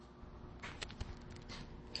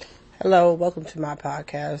Hello, welcome to my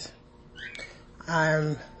podcast.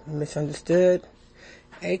 I'm Misunderstood,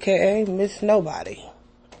 aka Miss Nobody.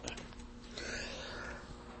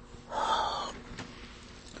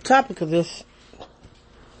 The topic of this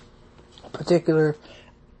particular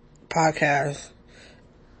podcast,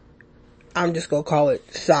 I'm just gonna call it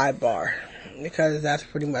Sidebar, because that's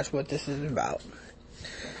pretty much what this is about.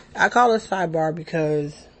 I call it Sidebar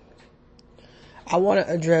because I want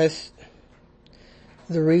to address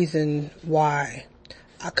the reason why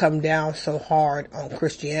I come down so hard on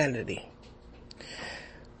Christianity.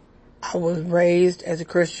 I was raised as a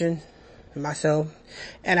Christian myself,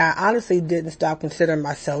 and I honestly didn't stop considering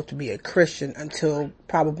myself to be a Christian until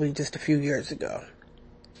probably just a few years ago.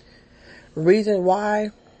 The reason why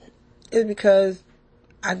is because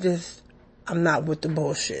I'm not with the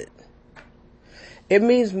bullshit. It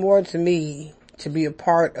means more to me to be a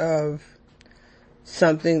part of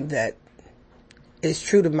something that is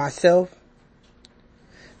true to myself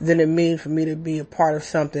than it means for me to be a part of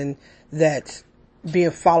something that's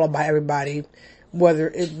being followed by everybody, whether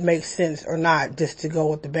it makes sense or not, just to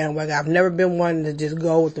go with the bandwagon. I've never been one to just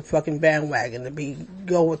go with the fucking bandwagon,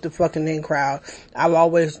 go with the fucking in crowd. I've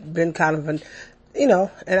always been kind of an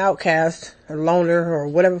outcast, a loner, or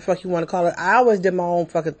whatever the fuck you want to call it. I always did my own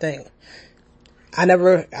fucking thing.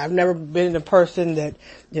 I've never been a person that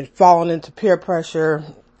fallen into peer pressure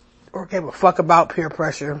or gave a fuck about peer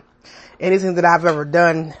pressure. Anything that I've ever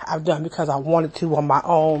done, I've done because I wanted to on my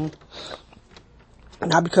own,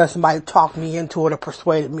 not because somebody talked me into it or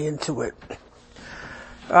persuaded me into it.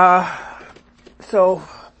 So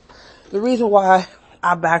the reason why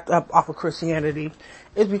I backed up off of Christianity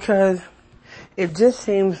is because it just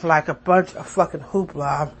seems like a bunch of fucking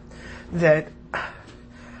hoopla that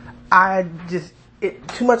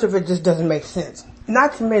too much of it just doesn't make sense.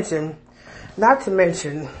 Not to mention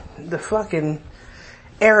the fucking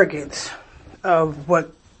arrogance of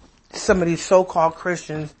what some of these so-called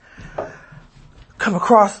Christians come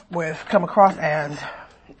across as.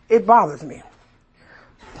 It bothers me.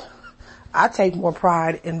 I take more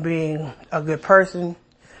pride in being a good person,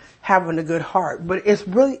 having a good heart. But it's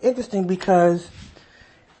really interesting because,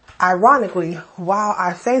 ironically, while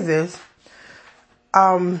I say this,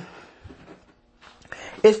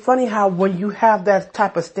 it's funny how when you have that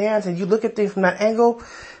type of stance and you look at things from that angle,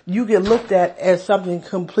 you get looked at as something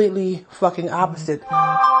completely fucking opposite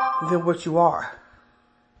than what you are.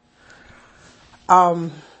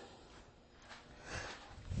 But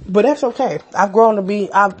that's okay. I've grown to be,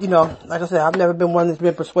 like I said, I've never been one that's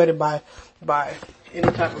been persuaded by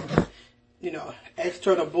any type of,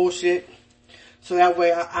 external bullshit. So that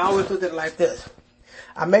way I always look at it like this.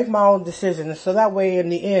 I make my own decisions, so that way in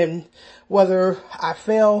the end, whether I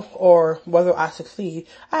fail or whether I succeed,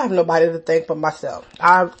 I have nobody to thank but myself.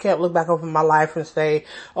 I can't look back over my life and say,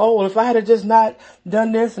 oh, well, if I had just not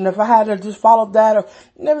done this, and if I had just followed that, or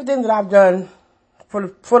everything that I've done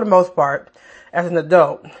for the most part as an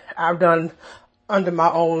adult, I've done under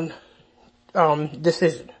my own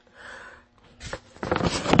decision.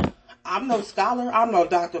 I'm no scholar, I'm no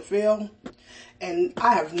Dr. Phil, and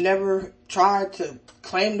I have never tried to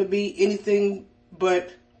claim to be anything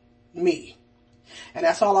but me. And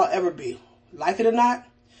that's all I'll ever be. Like it or not,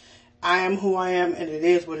 I am who I am, and it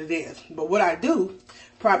is what it is. But what I do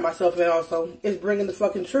pride myself in also is bringing the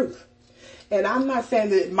fucking truth. And I'm not saying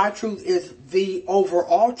that my truth is the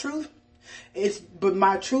overall truth, but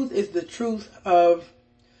my truth is the truth of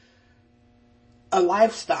a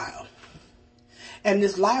lifestyle. And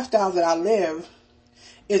this lifestyle that I live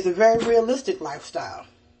is a very realistic lifestyle.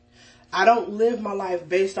 I don't live my life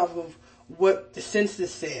based off of what the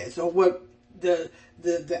census says or what the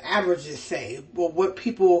averages say or what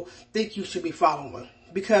people think you should be following,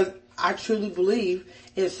 because I truly believe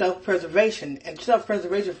in self-preservation, and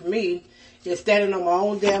self-preservation for me is standing on my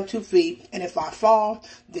own damn 2 feet, and if I fall,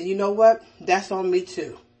 then you know what? That's on me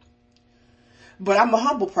too. But I'm a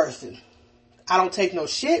humble person. I don't take no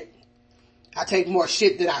shit. I take more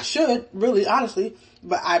shit than I should, really, honestly,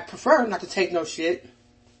 but I prefer not to take no shit.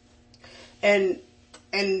 And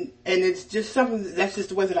it's just something that's just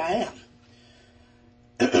the way that I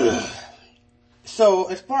am. So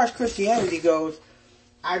as far as Christianity goes,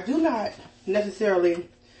 I do not necessarily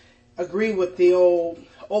agree with the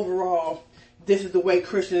overall, this is the way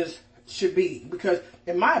Christians should be. Because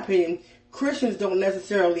in my opinion, Christians don't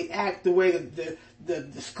necessarily act the way that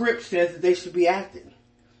the script says that they should be acting.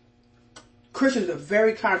 Christians are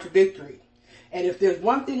very contradictory. And if there's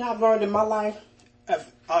one thing I've learned in my life,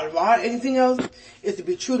 out of anything else, is to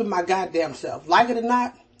be true to my goddamn self. Like it or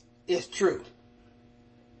not, it's true.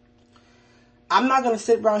 I'm not going to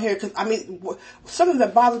sit around here because, something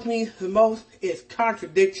that bothers me the most is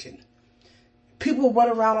contradiction. people run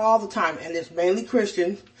around all the time, and it's mainly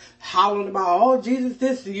Christians, hollering about, oh, Jesus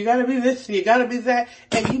this, and you gotta be this, and you gotta be that,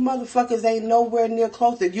 and you motherfuckers ain't nowhere near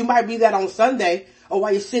close. You might be that on Sunday, or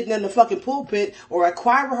while you're sitting in the fucking pulpit, or at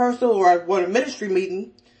choir rehearsal, or at a ministry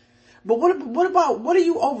meeting. But what are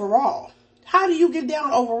you overall? How do you get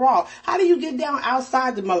down overall? How do you get down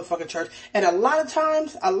outside the motherfucking church? And a lot of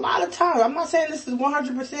times, I'm not saying this is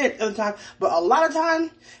 100% of the time, but a lot of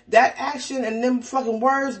times, that action and them fucking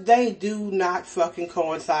words, they do not fucking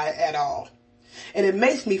coincide at all. And it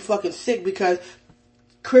makes me fucking sick because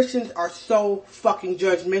Christians are so fucking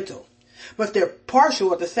judgmental. But they're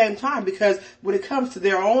partial at the same time, because when it comes to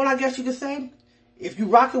their own, I guess you could say, if you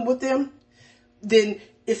rocking with them, then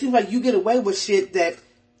it seems like you get away with shit that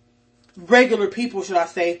regular people, should I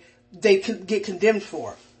say, they can get condemned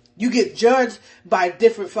for. You get judged by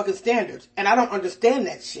different fucking standards. And I don't understand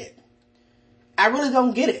that shit. I really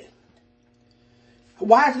don't get it.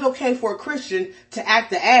 Why is it okay for a Christian to act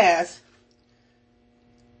the ass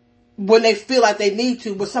when they feel like they need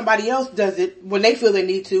to, but somebody else does it when they feel they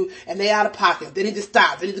need to, and they out of pocket? They need to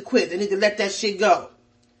stop. They need to quit. They need to let that shit go.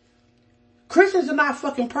 Christians are not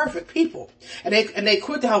fucking perfect people. And they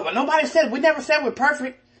quit the hell. But we never said we're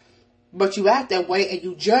perfect. But you act that way and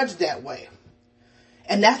you judge that way.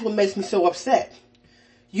 And that's what makes me so upset.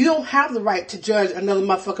 You don't have the right to judge another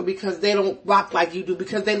motherfucker because they don't rock like you do,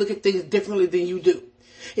 because they look at things differently than you do.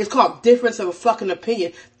 It's called difference of a fucking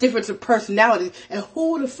opinion, difference of personality, and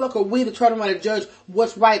who the fuck are we to try to try to judge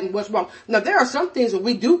what's right and what's wrong? Now, there are some things that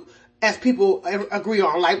we do as people agree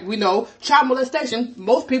on, like we know child molestation.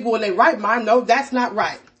 Most people in their right mind know that's not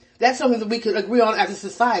right. That's something that we can agree on as a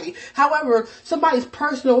society. However,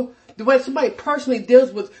 the way somebody personally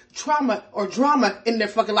deals with trauma or drama in their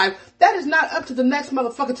fucking life, that is not up to the next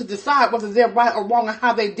motherfucker to decide whether they're right or wrong and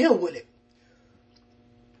how they deal with it.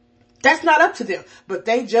 That's not up to them. But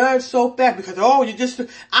they judge so fast because,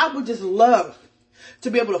 I would just love to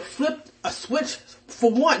be able to flip a switch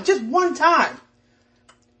for just one time.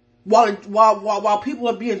 While people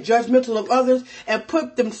are being judgmental of others, and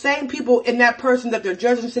put them same people in that person that they're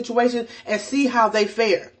judging the situation and see how they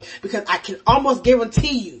fare. Because I can almost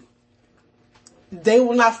guarantee you, they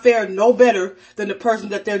will not fare no better than the person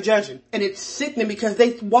that they're judging. And it's sickening because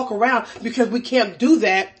they walk around, because we can't do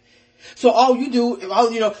that. So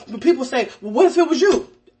when people say, well, what if it was you?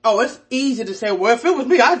 Oh, it's easy to say, well, if it was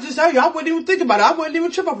me, I'd just tell you, I wouldn't even think about it. I wouldn't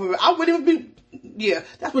even trip up over it. I wouldn't even yeah,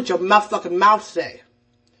 that's what your fucking mouth say.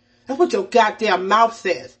 That's what your goddamn mouth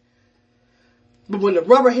says. But when the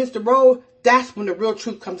rubber hits the road, that's when the real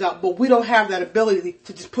truth comes out. But we don't have that ability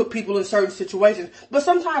to just put people in certain situations. But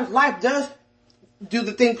sometimes life does do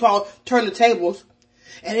the thing called turn the tables.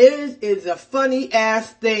 And it is a funny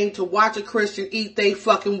ass thing to watch a Christian eat they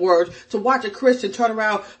fucking words. To watch a Christian turn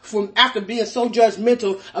around from after being so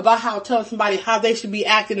judgmental about telling somebody how they should be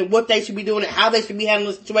acting and what they should be doing and how they should be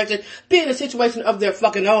handling the situation, be in a situation of their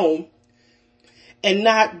fucking own, and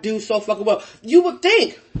not do so fucking well. You would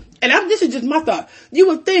think, and this is just my thought, you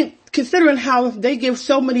would think, considering how they give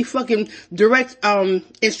so many fucking direct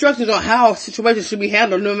instructions on how situations should be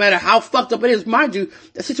handled, no matter how fucked up it is, mind you,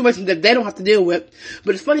 a situation that they don't have to deal with.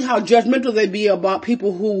 But it's funny how judgmental they be about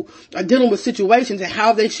people who are dealing with situations and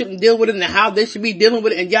how they shouldn't deal with it and how they should be dealing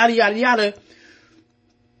with it and yada yada yada.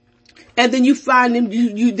 And then you find them,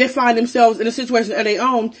 they find themselves in a situation of their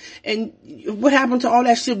own. And what happened to all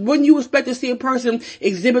that shit? Wouldn't you expect to see a person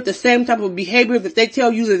exhibit the same type of behavior that they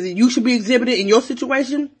tell you that you should be exhibited in your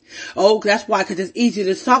situation? Oh, that's why, because it's easy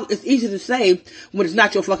to talk, it's easy to say when it's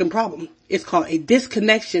not your fucking problem. It's called a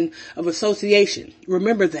disconnection of association.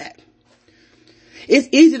 Remember that. It's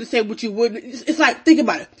easy to say what you wouldn't. It's like, think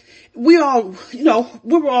about it. We all,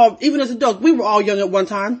 even as adults, we were all young at one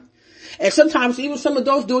time. And sometimes even some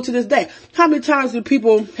adults do it to this day. How many times do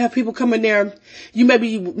people come in there? Maybe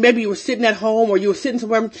you were sitting at home or you were sitting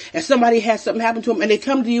somewhere and somebody had something happen to them and they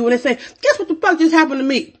come to you and they say, guess what the fuck just happened to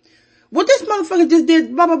me? Well, this motherfucker just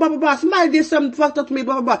did blah, blah, blah, blah, blah. Somebody did something fucked up to me,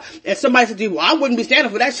 blah, blah, blah. And somebody said to you, well, I wouldn't be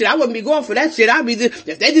standing for that shit. I wouldn't be going for that shit.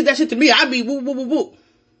 If they did that shit to me, I'd be woo, woo, woo, woo.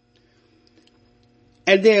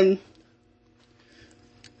 And then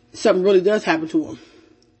something really does happen to them.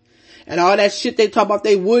 And all that shit they talk about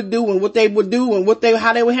they would do and what they would do and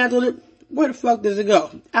how they would handle it, where the fuck does it go?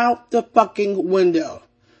 Out the fucking window.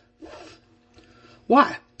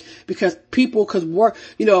 Why? Because work,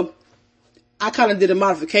 I kind of did a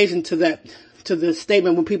modification to the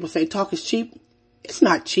statement when people say talk is cheap. It's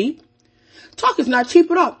not cheap. Talk is not cheap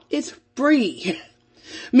at all. It's free.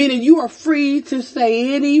 Meaning you are free to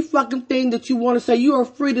say any fucking thing that you want to say. You are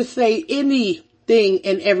free to say anything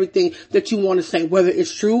and everything that you want to say, whether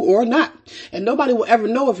it's true or not. And nobody will ever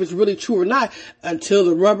know if it's really true or not until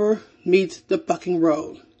the rubber meets the fucking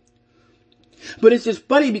road. But it's just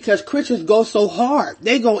funny because Christians go so hard.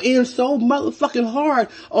 They go in so motherfucking hard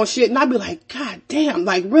on shit. And I be like, God damn,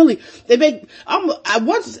 like really? I'm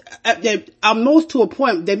almost to a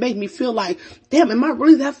point, they make me feel like, damn, am I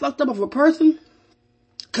really that fucked up of a person?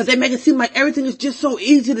 Cause they make it seem like everything is just so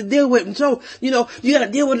easy to deal with. And so, you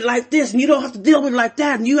gotta deal with it like this and you don't have to deal with it like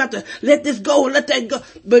that. And you have to let this go and let that go.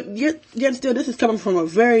 But yet still, this is coming from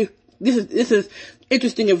this is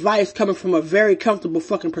interesting advice coming from a very comfortable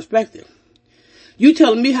fucking perspective. You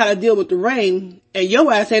telling me how to deal with the rain and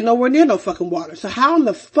your ass ain't nowhere near no fucking water. So how in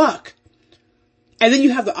the fuck? And then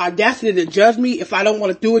you have the audacity to judge me if I don't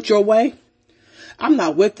want to do it your way? I'm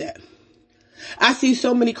not with that. I see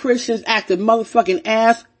so many Christians acting motherfucking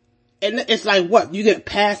ass. And it's like, what? You get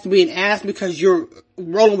passed being ass because you're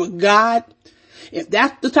rolling with God? If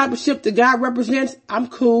that's the type of shit that God represents, I'm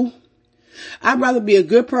cool. I'd rather be a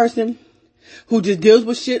good person who just deals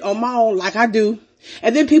with shit on my own like I do.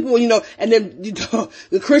 And then people, and then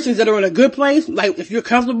the Christians that are in a good place, like if you're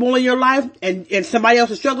comfortable in your life and somebody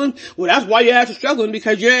else is struggling, well, that's why your ass is struggling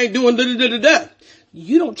because you ain't doing da-da-da-da-da.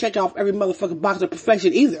 You don't check off every motherfucking box of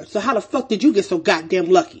perfection either. So how the fuck did you get so goddamn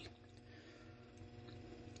lucky?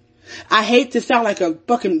 I hate to sound like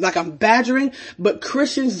like I'm badgering, but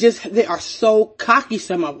Christians they are so cocky,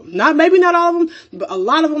 some of them. Maybe not all of them, but a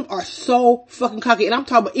lot of them are so fucking cocky. And I'm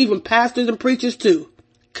talking about even pastors and preachers too.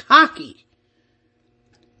 Cocky.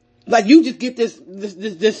 Like you just get this,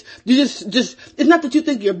 you just, it's not that you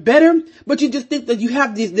think you're better, but you just think that you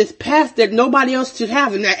have this past that nobody else should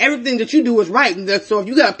have and that everything that you do is right. And so if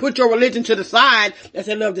you gotta put your religion to the side, as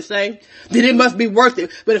they love to say, then it must be worth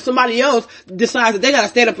it. But if somebody else decides that they gotta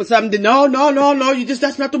stand up for something, then no,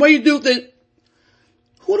 that's not the way you do things.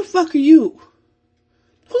 Who the fuck are you?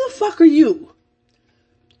 Who the fuck are you?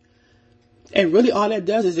 And really all that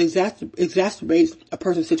does is exacerbates a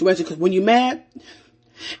person's situation because when you're mad,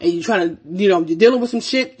 and you're trying to, you're dealing with some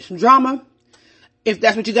shit, some drama, if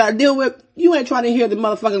that's what you gotta deal with, you ain't trying to hear the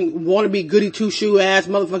motherfucking wannabe goody two-shoe ass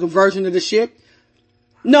motherfucking version of the shit.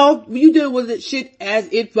 No, you deal with it shit as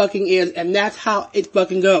it fucking is, and that's how it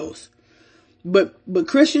fucking goes. But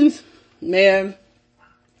Christians, man,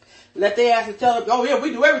 let their asses tell them, oh yeah,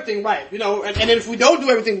 we do everything right, and then if we don't do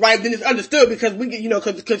everything right, then it's understood because we get,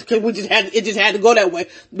 cause we it just had to go that way.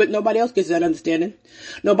 But nobody else gets that understanding.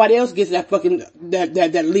 Nobody else gets that fucking,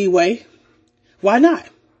 that leeway. Why not?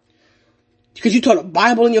 Because you told a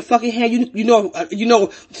Bible in your fucking hand, you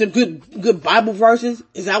know some good Bible verses.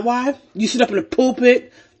 Is that why? You sit up in the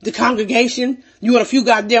pulpit, the congregation, you on a few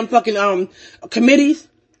goddamn fucking, committees?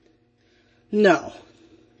 No.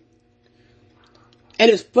 And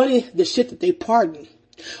it's funny, the shit that they pardon.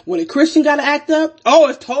 When a Christian gotta act up, oh,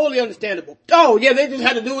 it's totally understandable. Oh, yeah, they just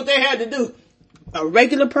had to do what they had to do. A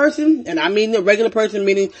regular person, and I mean a regular person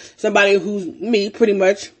meaning somebody who's me, pretty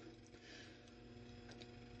much.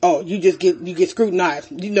 Oh, you get scrutinized.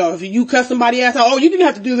 If you cuss somebody ass out, oh, you didn't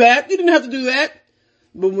have to do that. You didn't have to do that.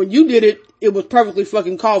 But when you did it, it was perfectly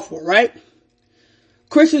fucking called for, right?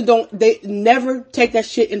 Christians they never take that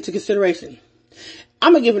shit into consideration.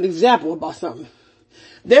 I'm gonna give an example about something.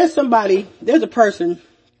 There's a person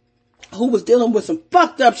who was dealing with some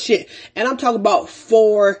fucked up shit. And I'm talking about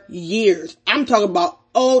 4 years. I'm talking about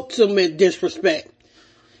ultimate disrespect.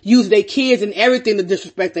 Use their kids and everything to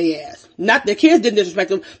disrespect their ass. Not their kids didn't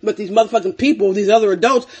disrespect them, but these motherfucking people, these other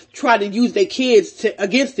adults, tried to use their kids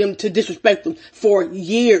against them to disrespect them for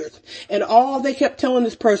years. And all they kept telling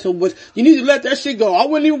this person was, you need to let that shit go. I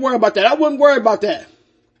wouldn't even worry about that. I wouldn't worry about that.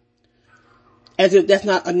 As if that's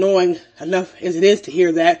not annoying enough as it is to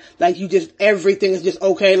hear that. Like everything is just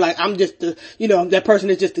okay. Like I'm just that person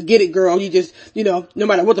is just to get it girl. You just, no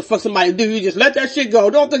matter what the fuck somebody do, you just let that shit go.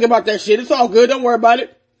 Don't think about that shit. It's all good. Don't worry about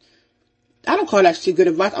it. I don't call that shit good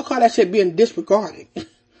advice. I call that shit being disregarding.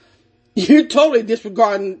 You're totally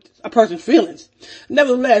disregarding a person's feelings.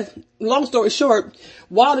 Nevertheless, long story short,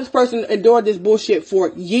 while this person endured this bullshit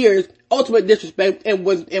for years, ultimate disrespect, and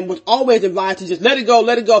was always advised to just let it go,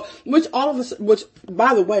 which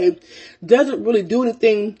by the way, doesn't really do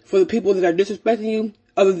anything for the people that are disrespecting you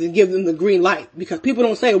other than give them the green light. Because people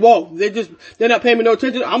don't say, whoa, they're not paying me no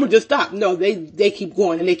attention, I'm gonna just stop. No, they keep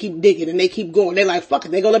going and they keep digging and they keep going. They're like, fuck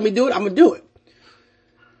it, they gonna let me do it, I'm gonna do it.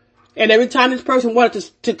 And every time this person wanted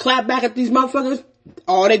to clap back at these motherfuckers,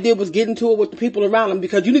 all they did was get into it with the people around them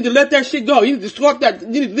because you need to let that shit go. You need to squawk that. You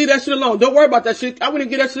need to leave that shit alone. Don't worry about that shit. I wouldn't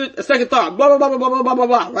give that shit a second thought. Blah, blah, blah, blah, blah, blah, blah,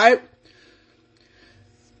 blah, right?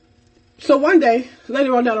 So one day,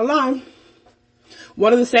 later on down the line,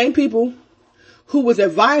 one of the same people who was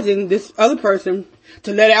advising this other person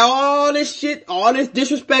to let all this shit, all this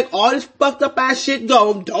disrespect, all this fucked up ass shit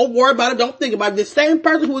go. Don't worry about it. Don't think about it. The same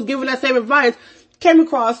person who was giving that same advice came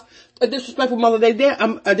across a disrespectful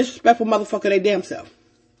motherfucker they damn self.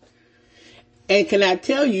 And can I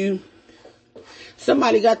tell you,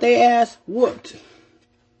 somebody got their ass whooped.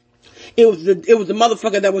 It was the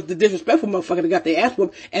motherfucker that was the disrespectful motherfucker that got their ass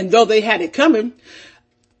whooped. And though they had it coming,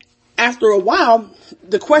 after a while,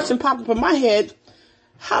 the question popped up in my head,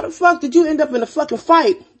 how the fuck did you end up in a fucking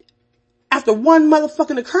fight after one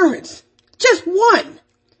motherfucking occurrence? Just one.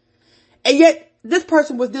 And yet, this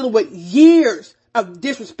person was dealing with years of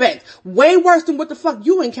disrespect. Way worse than what the fuck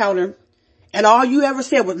you encountered. And all you ever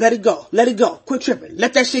said was, let it go. Let it go. Quit tripping.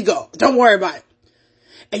 Let that shit go. Don't worry about it.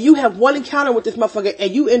 And you have one encounter with this motherfucker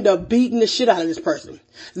and you end up beating the shit out of this person.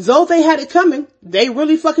 Though they had it coming, they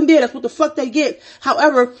really fucking did. That's what the fuck they get.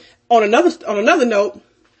 However, on another note,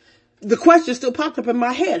 the question still popped up in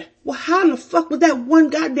my head. Well, how in the fuck would that one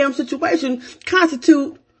goddamn situation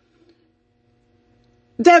constitute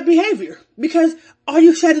that behavior? Because all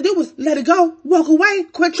you had to do was let it go, walk away,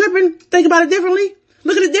 quit tripping, think about it differently,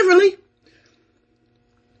 look at it differently.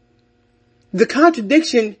 The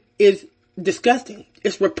contradiction is disgusting.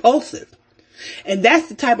 It's repulsive. And that's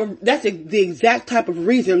the exact type of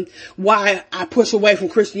reason why I push away from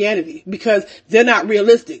Christianity, because they're not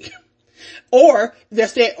realistic. Or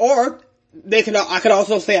I could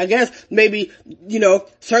also say, I guess, maybe,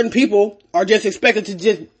 certain people are just expected to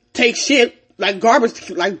just take shit like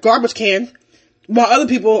garbage cans, while other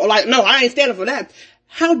people are like, no, I ain't standing for that.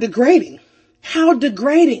 How degrading. How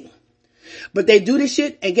degrading. But they do this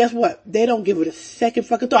shit, and guess what? They don't give it a second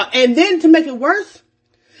fucking thought. And then to make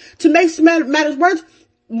matters worse,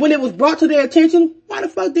 when it was brought to their attention, why the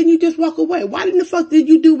fuck didn't you just walk away? Why didn't the fuck did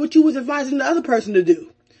you do what you was advising the other person to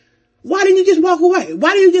do? Why didn't you just walk away?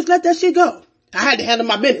 Why didn't you just let that shit go? I had to handle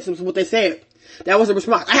my business, was what they said. That was the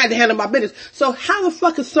response. I had to handle my business. So how the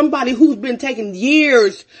fuck is somebody who's been taking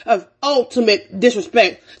years of ultimate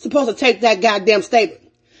disrespect supposed to take that goddamn statement?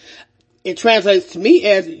 It translates to me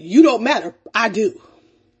as, you don't matter. I do.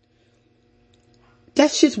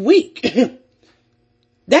 That shit's weak.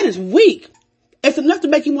 That is weak. It's enough to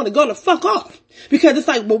make you want to go the fuck off. Because it's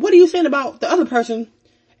like, well, what are you saying about the other person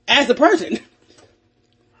as a person?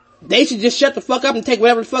 They should just shut the fuck up and take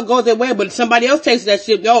whatever the fuck goes their way. But if somebody else takes that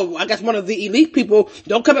shit, I guess one of the elite people,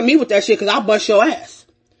 don't come at me with that shit because I'll bust your ass.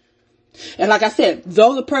 And like I said,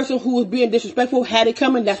 though the person who was being disrespectful had it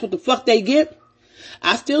coming, that's what the fuck they get.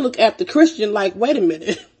 I still look at the Christian like, wait a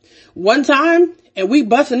minute. One time and we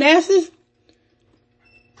busting asses?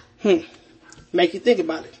 Make you think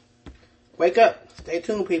about it. Wake up. Stay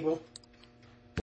tuned, people.